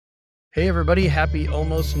Hey everybody, happy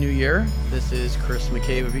almost new year. This is Chris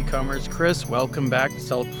McCabe of eCommerce. Chris, welcome back to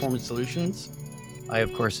Seller Performance Solutions. I,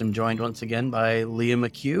 of course, am joined once again by Leah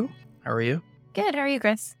McHugh. How are you? Good. How are you,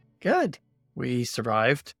 Chris? Good. We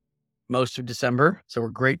survived most of December, so we're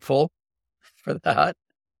grateful for that.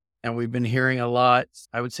 And we've been hearing a lot,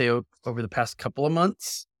 I would say, over the past couple of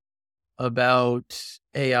months about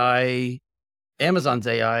AI, Amazon's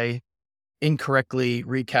AI, incorrectly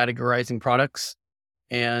recategorizing products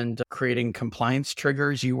and creating compliance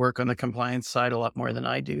triggers. You work on the compliance side a lot more than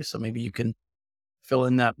I do, so maybe you can fill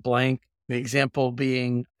in that blank. The example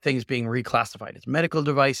being things being reclassified as medical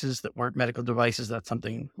devices that weren't medical devices. That's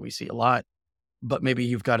something we see a lot. But maybe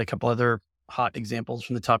you've got a couple other hot examples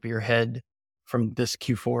from the top of your head from this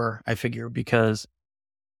Q4, I figure, because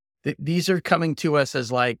these are coming to us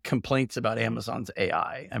as like complaints about Amazon's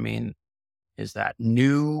AI. I mean, is that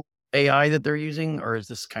new AI that they're using, or is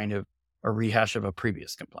this kind of a rehash of a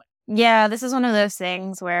previous complaint? Yeah, this is one of those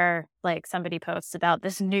things where like somebody posts about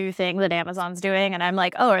this new thing that Amazon's doing and I'm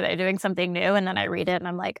like, oh, are they doing something new? And then I read it and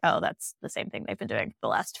I'm like, oh, that's the same thing they've been doing for the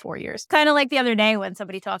last 4 years. Kind of like the other day when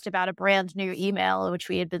somebody talked about a brand new email, which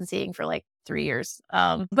we had been seeing for like 3 years.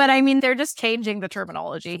 But I mean, they're just changing the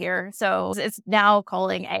terminology here. So it's now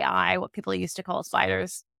calling AI what people used to call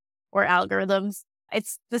spiders or algorithms.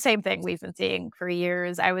 It's the same thing we've been seeing for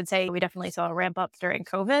years. I would say we definitely saw a ramp up during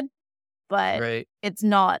COVID, but Right. it's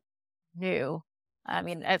not new. I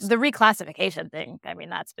mean, the reclassification thing, I mean,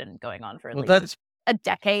 that's been going on for at Well, least a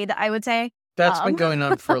decade, I would say. that's been going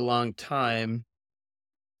on for a long time.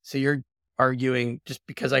 So you're arguing just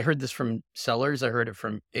because I heard this from sellers, I heard it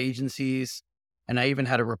from agencies, and I even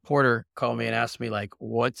had a reporter call me and ask me like,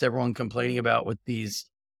 what's everyone complaining about with these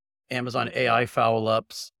Amazon AI foul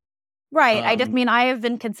ups? Right. I just mean, I have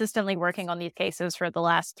been consistently working on these cases for the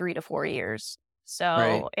last 3 to 4 years.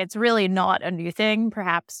 Right. So it's really not a new thing.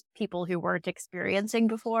 Perhaps people who weren't experiencing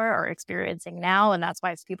before are experiencing now, and that's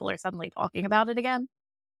why people are suddenly talking about it again.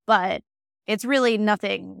 But it's really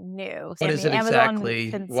nothing new. What I is mean, it Amazon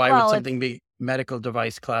exactly? can, Why would well, it's something be medical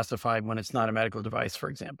device classified when it's not a medical device, for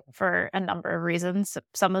example? for a number of reasons.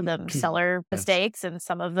 Some of them seller Yes. mistakes and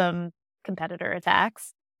some of them competitor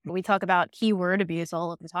attacks. We talk about keyword abuse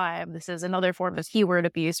all of the time. This is another form of keyword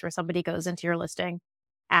abuse where somebody goes into your listing,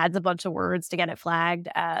 adds a bunch of words to get it flagged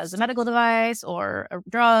as a medical device or a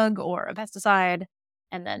drug or a pesticide.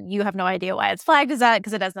 And then you have no idea why it's flagged as that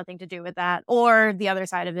because it has nothing to do with that. Or the other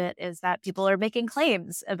side of it is that people are making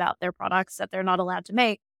claims about their products that they're not allowed to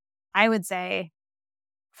make. I would say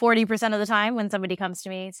 40% of the time when somebody comes to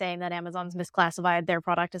me saying that Amazon's misclassified their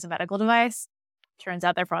product as a medical device, turns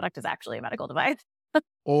out their product is actually a medical device.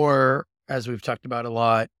 Or, as we've talked about a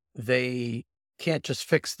lot, they can't just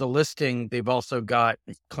fix the listing. They've also got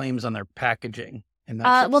claims on their packaging. And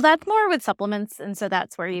Well, that's more with supplements. And so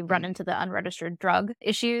that's where you run into the unregistered drug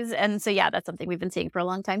issues. And so, yeah, that's something we've been seeing for a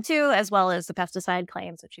long time too, as well as the pesticide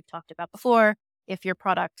claims, which we've talked about before. If your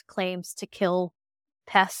product claims to kill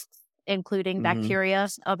pests, including bacteria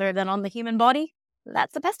other than on the human body,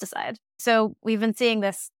 that's a pesticide. So we've been seeing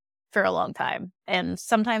this for a long time. And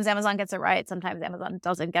sometimes Amazon gets it right. Sometimes Amazon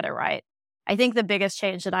doesn't get it right. I think the biggest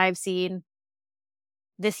change that I've seen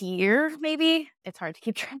this year, maybe, it's hard to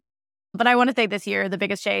keep track, but I want to say this year, the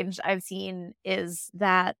biggest change I've seen is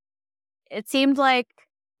that it seemed like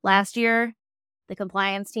last year, the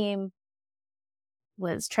compliance team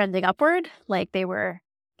was trending upward, like they were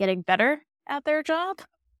getting better at their job.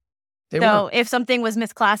 So if something was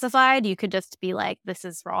misclassified, you could just be like, this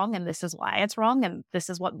is wrong and this is why it's wrong and this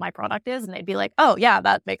is what my product is. And they'd be like, oh, yeah,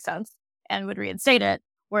 that makes sense and would reinstate it.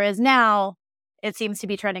 Whereas now it seems to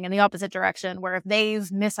be trending in the opposite direction, where if they've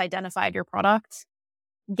misidentified your product,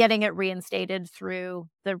 getting it reinstated through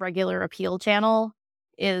the regular appeal channel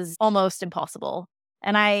is almost impossible.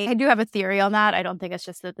 And I do have a theory on that. I don't think it's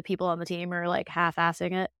just that the people on the team are like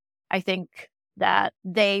half-assing it. I think that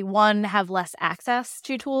they, one, have less access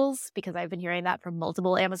to tools, because I've been hearing that from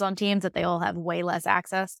multiple Amazon teams that they all have way less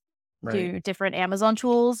access to different Amazon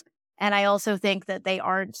tools. And I also think that they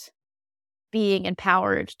aren't being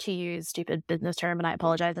empowered, to use stupid business term, and I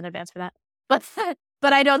apologize in advance for that.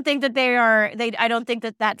 But I don't think that I don't think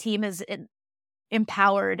that that team is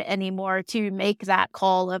empowered anymore to make that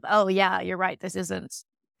call of, oh yeah, you're right, this isn't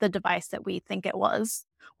the device that we think it was.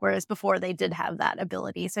 Whereas before they did have that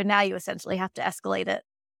ability. So now you essentially have to escalate it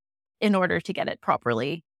in order to get it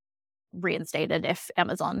properly reinstated if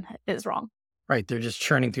Amazon is wrong. Right. They're just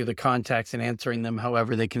churning through the contacts and answering them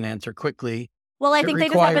however they can answer quickly. Well, I think they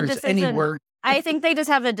just have a decision. Word. I think they just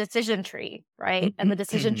have a decision tree, right? And the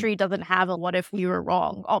decision tree doesn't have a what if we were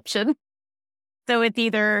wrong option. So it's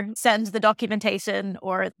either send the documentation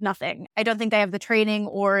or nothing. I don't think they have the training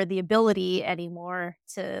or the ability anymore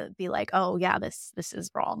to be like, oh yeah, this is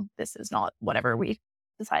wrong. This is not whatever we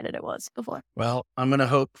decided it was before. Well, I'm going to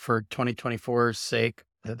hope for 2024's sake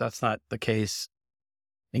that that's not the case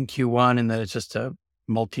in Q1 and that it's just a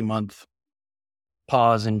multi-month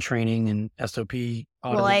pause in training and SOP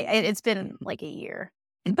Well, auditing. it's been like a year.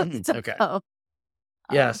 Okay. So,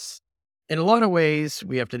 Yes. In a lot of ways,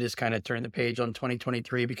 we have to just kind of turn the page on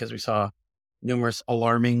 2023 because we saw numerous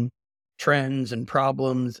alarming trends and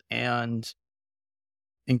problems and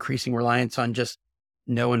increasing reliance on just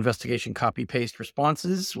no investigation copy paste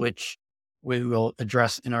responses, which we will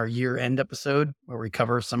address in our year-end episode where we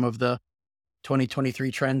cover some of the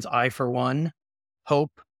 2023 trends. I, for one,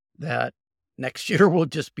 hope that next year will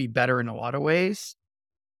just be better in a lot of ways.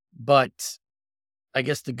 But I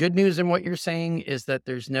guess the good news in what you're saying is that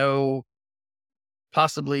there's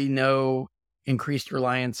possibly no increased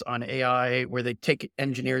reliance on AI where they take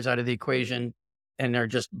engineers out of the equation and are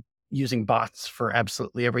just using bots for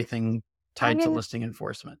absolutely everything tied to listing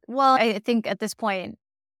enforcement. Well, I think at this point,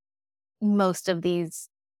 most of these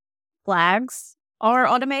flags are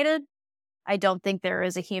automated. I don't think there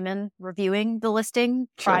is a human reviewing the listing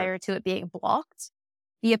prior to it being blocked.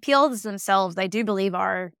 The appeals themselves, I do believe,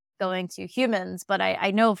 are going to humans, but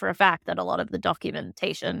I know for a fact that a lot of the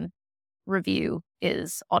documentation review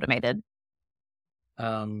is automated.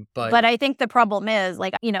 But I think the problem is,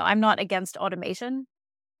 like, I'm not against automation,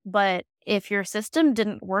 but if your system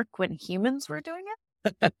didn't work when humans were doing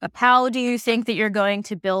it, how do you think that you're going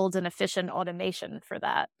to build an efficient automation for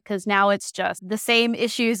that? Because now it's just the same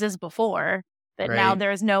issues as before, but now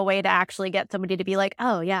there's no way to actually get somebody to be like,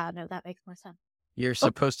 oh yeah, no, that makes more sense. You're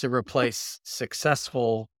supposed to replace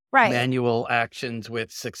successful manual actions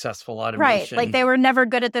with successful automation. Right. Like they were never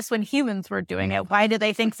good at this when humans were doing it. Why do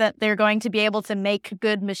they think that they're going to be able to make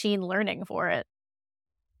good machine learning for it?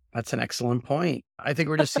 That's an excellent point. I think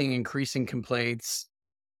we're just seeing increasing complaints,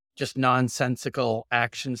 just nonsensical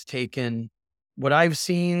actions taken. What I've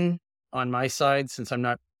seen on my side, since I'm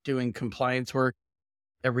not doing compliance work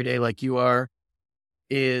every day like you are,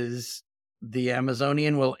 is the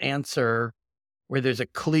Amazonian will answer where there's a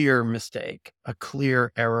clear mistake, a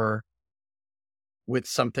clear error with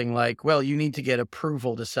something like, well, you need to get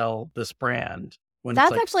approval to sell this brand.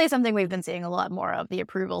 That's actually something we've been seeing a lot more of, the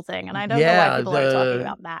approval thing. And I don't know why people are talking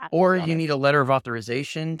about that. Or you need a letter of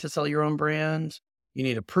authorization to sell your own brand. You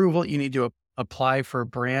need approval. You need to apply for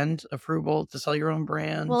brand approval to sell your own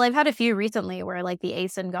brand. Well, I've had a few recently where like the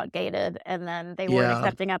ASIN got gated and then they weren't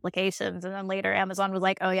accepting applications. And then later Amazon was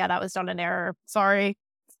like, oh yeah, that was done in error. Sorry.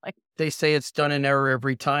 Like they say it's done in error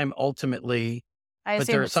every time, ultimately. But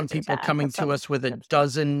there are some people coming to us with a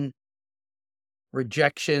dozen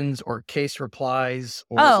rejections or case replies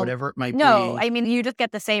or whatever it might be. No, I mean, you just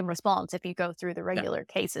get the same response if you go through the regular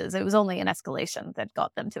cases. It was only an escalation that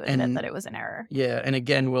got them to admit that it was an error. Yeah. And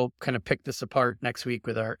again, we'll kind of pick this apart next week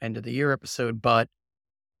with our end of the year episode. But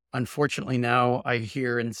unfortunately, now I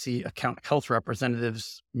hear and see account health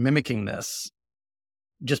representatives mimicking this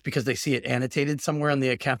just because they see it annotated somewhere on the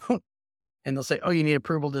account. And they'll say, oh, you need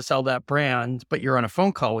approval to sell that brand, but you're on a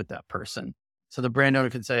phone call with that person. So the brand owner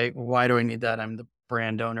could say, why do I need that? I'm the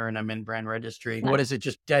brand owner and I'm in brand registry. What is it?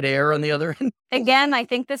 Just dead air on the other end? Again, I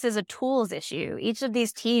think this is a tools issue. Each of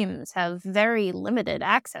these teams have very limited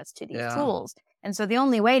access to these tools. And so the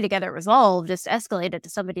only way to get it resolved is to escalate it to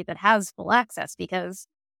somebody that has full access. Because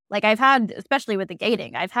like I've had, especially with the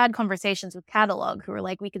gating, I've had conversations with Catalog who are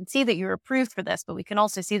like, we can see that you're approved for this, but we can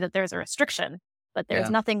also see that there's a restriction. But there's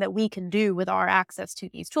nothing that we can do with our access to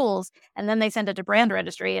these tools. And then they send it to brand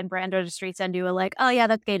registry and brand registry send you a like, oh yeah,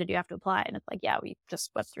 that's gated. You have to apply. And it's like, yeah, we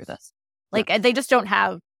just went through this. Like they just don't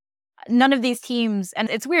have none of these teams. And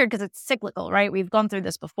it's weird because it's cyclical, right? We've gone through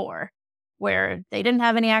this before where they didn't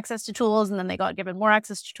have any access to tools and then they got given more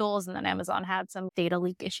access to tools. And then Amazon had some data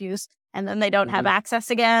leak issues and then they don't have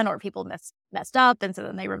access again or people messed up. And so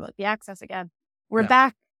then they removed the access again. We're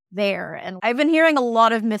back there. And I've been hearing a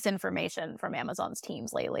lot of misinformation from Amazon's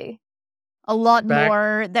teams lately. A lot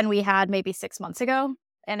more than we had maybe 6 months ago.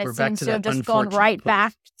 And it seems to have just gone right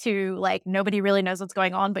back to like, nobody really knows what's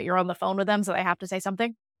going on, but you're on the phone with them. So they have to say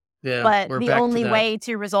something. Yeah, but the only way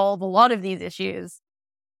to resolve a lot of these issues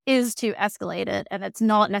is to escalate it. And it's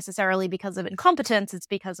not necessarily because of incompetence. It's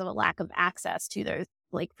because of a lack of access to those,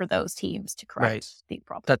 like for those teams to correct the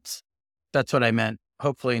problem. That's what I meant.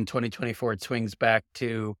 Hopefully in 2024, it swings back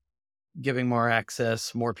to giving more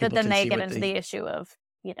access, more people. But then they get into the issue of,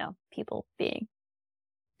 people being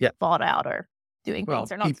bought out or doing things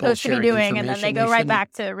they're not supposed to be doing. And then they go right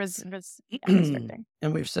back to restricting.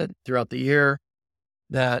 And we've said throughout the year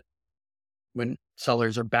that when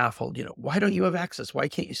sellers are baffled, why don't you have access? Why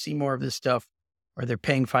can't you see more of this stuff? Or they're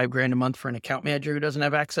paying $5,000 a month for an account manager who doesn't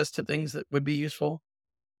have access to things that would be useful.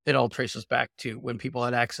 It all traces back to when people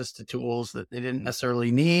had access to tools that they didn't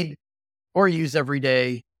necessarily need or use every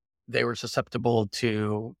day. They were susceptible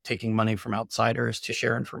to taking money from outsiders to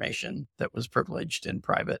share information that was privileged and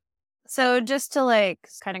private. So just to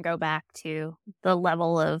kind of go back to the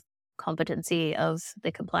level of competency of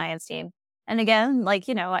the compliance team. And again,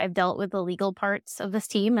 I've dealt with the legal parts of this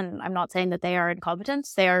team, and I'm not saying that they are incompetent.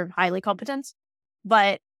 They are highly competent,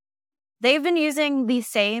 but they've been using the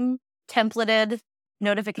same templated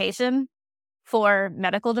notification for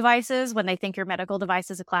medical devices when they think your medical device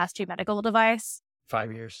is a Class 2 medical device.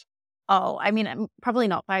 5 years. Oh, I mean, probably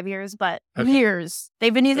not 5 years, but years.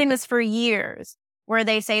 They've been using this for years, where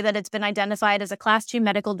they say that it's been identified as a Class 2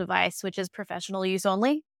 medical device, which is professional use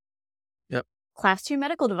only. Yep. Class 2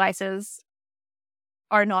 medical devices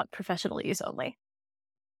are not professional use only.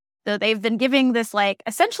 So they've been giving this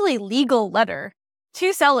essentially legal letter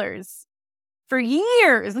to sellers for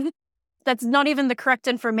years. That's not even the correct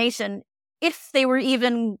information if they were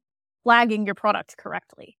even flagging your product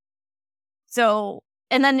correctly. So,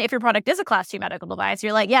 and then if your product is a Class 2 medical device,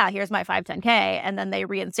 you're yeah, here's my 510K. And then they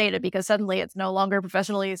reinstate it because suddenly it's no longer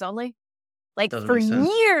professional use only. Doesn't for make sense.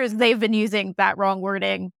 years, they've been using that wrong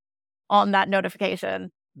wording on that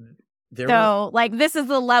notification. This is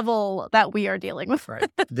the level that we are dealing with.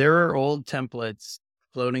 Right. There are old templates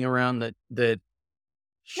floating around that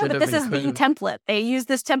should have this is the template. They use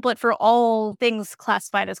this template for all things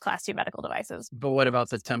classified as Class 2 medical devices. But what about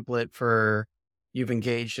the template for you've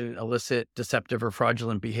engaged in illicit, deceptive, or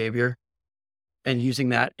fraudulent behavior and using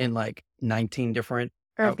that in 19 different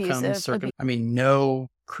outcomes? No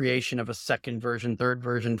creation of a second version, third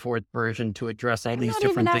version, fourth version to address all these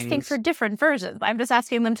different things. I'm not even asking for different versions. I'm just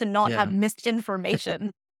asking them to not have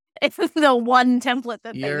misinformation. It's the one template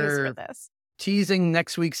that they use for this. Teasing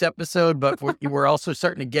next week's episode, but we're also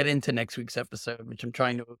starting to get into next week's episode, which I'm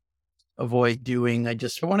trying to avoid doing. I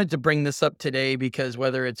just wanted to bring this up today because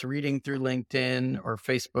whether it's reading through LinkedIn or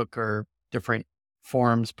Facebook or different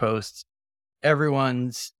forums posts,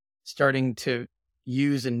 everyone's starting to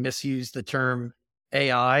use and misuse the term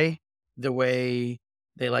AI the way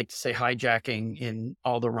they like to say hijacking in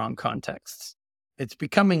all the wrong contexts. It's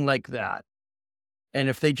becoming like that. And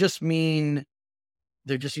if they just mean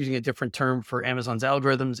they're just using a different term for Amazon's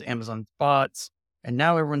algorithms, Amazon's bots, and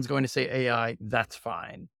now everyone's going to say AI, that's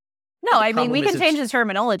fine. No, I mean, we can change the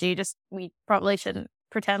terminology. Just we probably shouldn't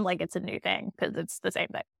pretend like it's a new thing because it's the same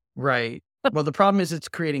thing. Right. Well, the problem is it's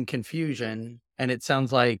creating confusion. And it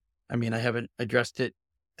sounds like, I haven't addressed it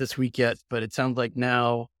this week yet, but it sounds like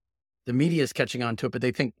now the media is catching on to it, but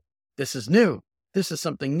they think this is new. This is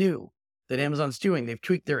something new that Amazon's doing. They've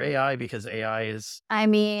tweaked their AI because AI is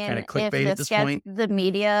kind of clickbait at this point. If the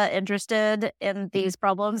media interested in these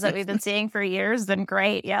problems that we've been seeing for years, then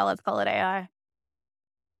great. Yeah, let's call it AI.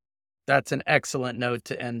 That's an excellent note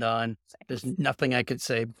to end on. There's nothing I could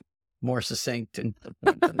say more succinct than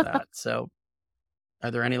that. So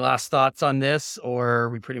are there any last thoughts on this, or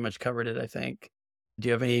we pretty much covered it, I think? Do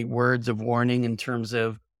you have any words of warning in terms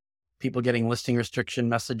of people getting listing restriction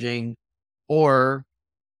messaging, or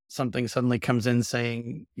something suddenly comes in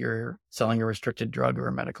saying you're selling a restricted drug or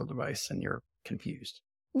a medical device and you're confused?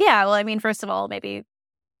 Yeah, well, first of all, maybe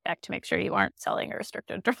check to make sure you aren't selling a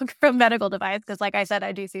restricted drug or a medical device, because like I said,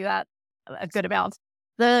 I do see that a good amount.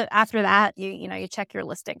 After that, you check your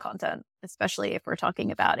listing content, especially if we're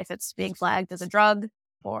talking about if it's being flagged as a drug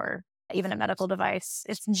or even a medical device.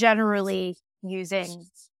 It's generally using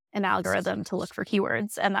an algorithm to look for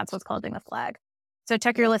keywords, and that's what's causing the flag. So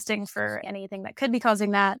check your listing for anything that could be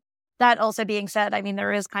causing that. That also being said,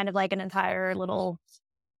 there is kind of an entire little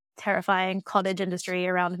terrifying cottage industry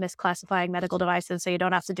around misclassifying medical devices, so you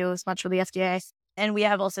don't have to do as much with the FDA. And we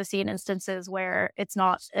have also seen instances where it's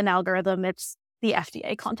not an algorithm, it's the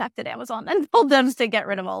FDA contacted Amazon and told them to get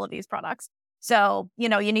rid of all of these products. So, you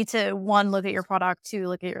need to, 1, look at your product, 2,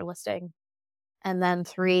 look at your listing, and then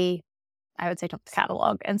 3, I would say talk to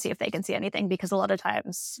catalog and see if they can see anything, because a lot of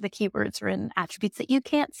times the keywords are in attributes that you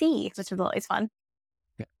can't see, which is always fun.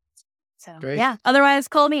 Yeah. So, great. Yeah. Otherwise,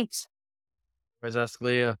 call me. Otherwise, ask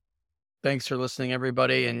Leah. Thanks for listening,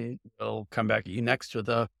 everybody. And we'll come back at you next with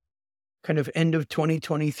a kind of end of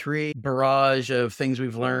 2023 barrage of things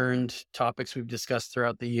we've learned, topics we've discussed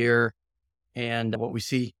throughout the year, and what we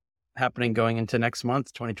see happening going into next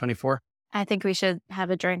month, 2024. I think we should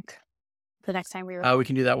have a drink the next time we record. We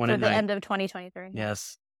can do that one at the night. End of 2023.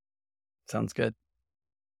 Yes. Sounds good.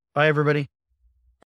 Bye, everybody.